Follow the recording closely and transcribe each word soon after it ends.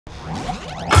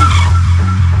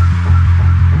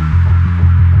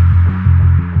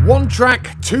One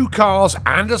track, two cars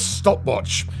and a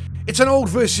stopwatch. It's an old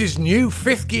versus new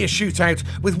fifth gear shootout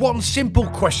with one simple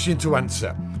question to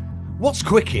answer. What's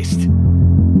quickest?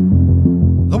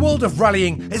 The world of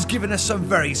rallying has given us some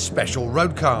very special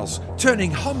road cars, turning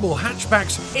humble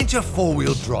hatchbacks into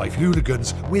four-wheel drive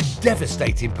hooligans with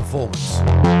devastating performance.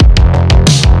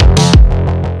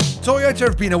 Toyota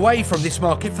have been away from this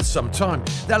market for some time,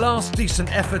 their last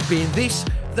decent effort being this,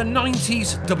 the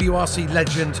 90s WRC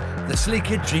legend, the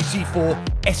Celica GT-Four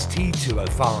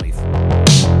ST205.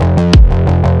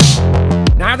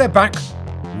 Now they're back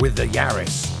with the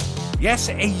Yaris. Yes,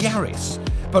 a Yaris,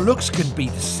 but looks can be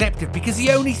deceptive because the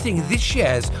only thing this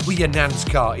shares with your nan's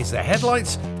car is the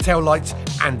headlights, taillights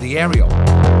and the aerial.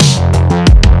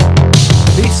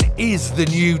 This is the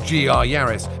new GR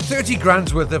Yaris, 30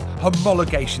 grand's worth of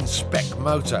homologation spec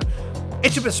motor.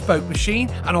 It's a bespoke machine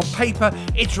and on paper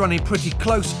it's running pretty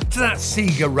close to that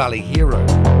Sega Rally Hero.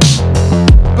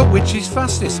 But which is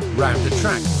fastest round the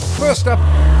track? First up,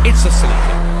 it's a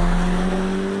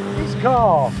Celica. This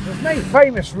car was made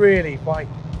famous really by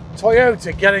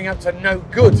Toyota getting up to no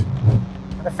good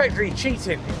and effectively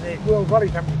cheating in the World Rally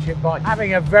Championship by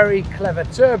having a very clever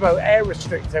turbo air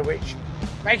restrictor which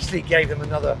basically gave them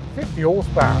another 50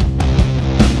 horsepower.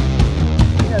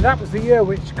 You know, that was the year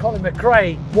which Colin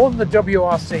McRae won the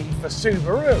WRC for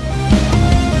Subaru.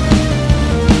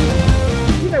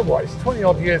 You know what, it's 20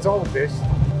 odd years old this.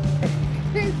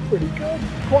 It's pretty good.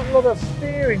 Quite a lot of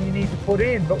steering you need to put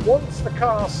in, but once the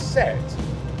car's set,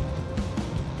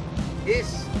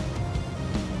 it's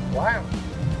wow.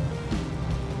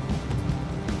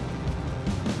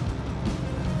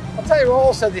 I'll tell you what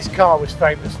also this car was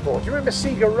famous for. Do you remember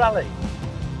Sega Rally?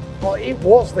 Well, it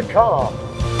was the car.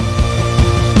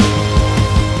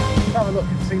 Let's have a look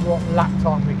and see what lap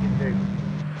time we can do.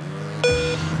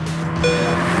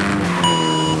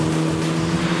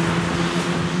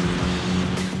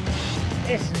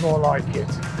 This is more like it.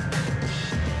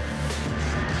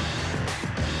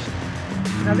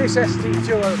 Now this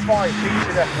ST205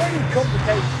 featured a very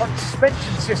complicated front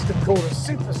suspension system called a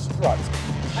super strut.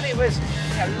 And it was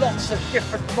lots of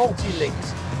different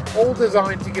multi-links, all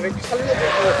designed to give it just a little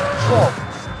bit more control.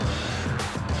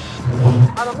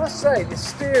 And I must say, the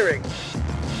steering is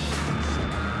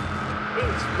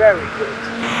very good.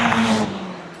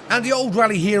 And the old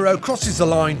Rally Hero crosses the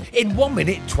line in 1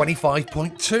 minute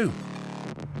 25.2.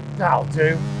 That'll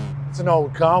do. It's an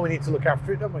old car, we need to look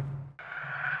after it, don't we?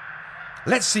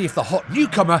 Let's see if the hot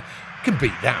newcomer can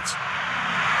beat that.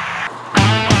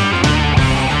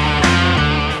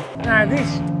 Now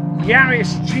this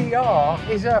Yaris GR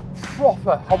is a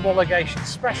proper homologation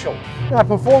special. Now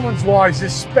performance-wise, the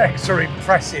specs are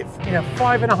impressive.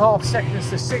 5.5 seconds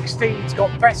to 60, it's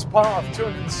got best part of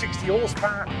 260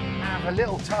 horsepower and a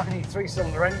little tiny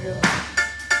 3-cylinder engine.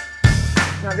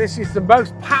 Now this is the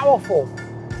most powerful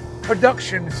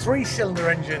production 3-cylinder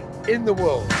engine in the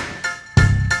world.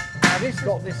 Now this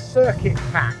got this circuit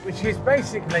pack, which is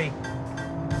basically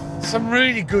some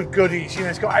really good goodies.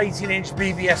 It's got 18-inch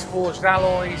BBS forged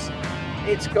alloys.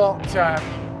 It's got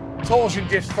torsion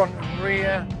diffs front and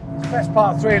rear. It's best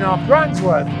part 3.5 grand's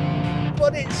worth,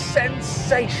 but it's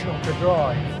sensational to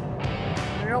drive.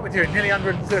 You know what we're doing? Nearly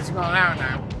 130 miles an hour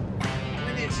now.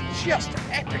 And it's just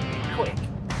epically quick.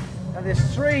 And there's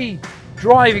 3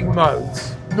 driving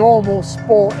modes: normal,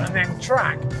 sport, and then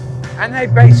track. And they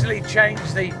basically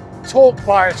change the torque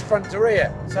bias front to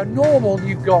rear. So normal,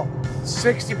 you've got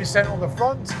 60% on the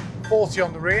front, 40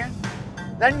 on the rear.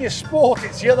 Then your sport,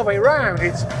 it's the other way around.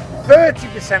 It's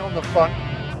 30% on the front,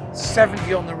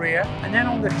 70 on the rear. And then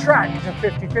on the track, it's a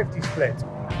 50-50 split.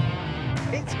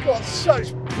 It's got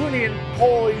such brilliant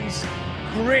poise,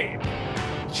 grip,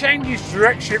 changes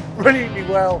direction brilliantly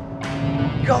well.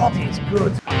 God, it's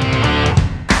good.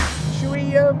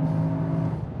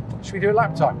 Should we do a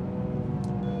lap time?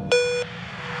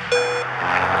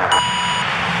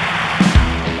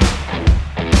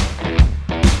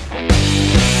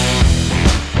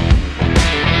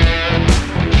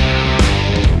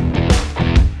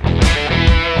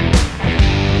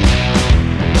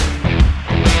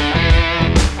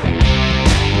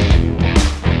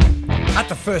 At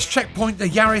the first checkpoint, the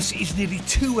Yaris is nearly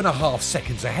 2.5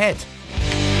 seconds ahead.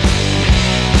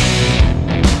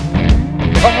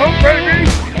 Come on, baby!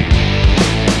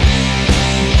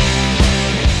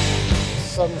 The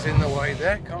sun's in the way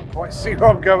there, can't quite see where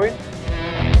I'm going.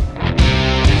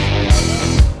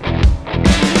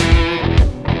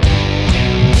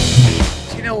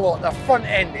 Do you know what? The front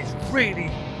end is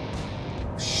really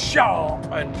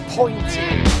sharp and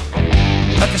pointy.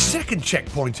 At the second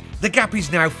checkpoint, the gap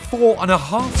is now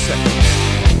 4.5 seconds.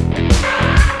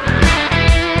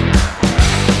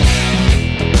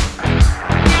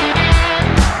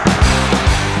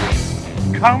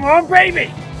 Come on,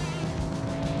 baby!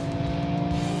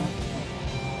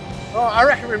 Oh, I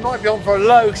reckon we might be on for a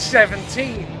low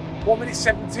 17. 1 minute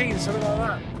 17, something like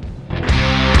that.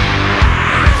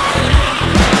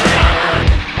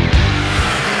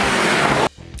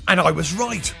 And I was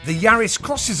right, the Yaris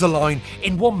crosses the line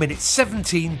in 1 minute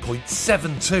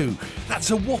 17.72. That's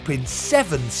a whopping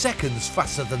 7 seconds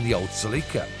faster than the old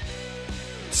Celica.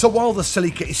 So while the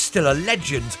Celica is still a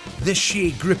legend, the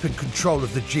sheer grip and control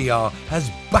of the GR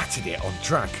has battered it on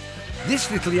track.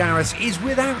 This little Yaris is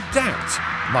without doubt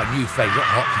my new favourite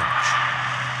hot hatch.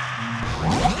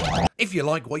 If you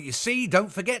like what you see,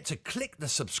 don't forget to click the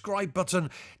subscribe button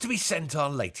to be sent our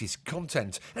latest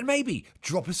content, and maybe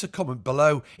drop us a comment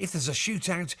below if there's a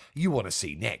shootout you want to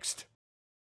see next.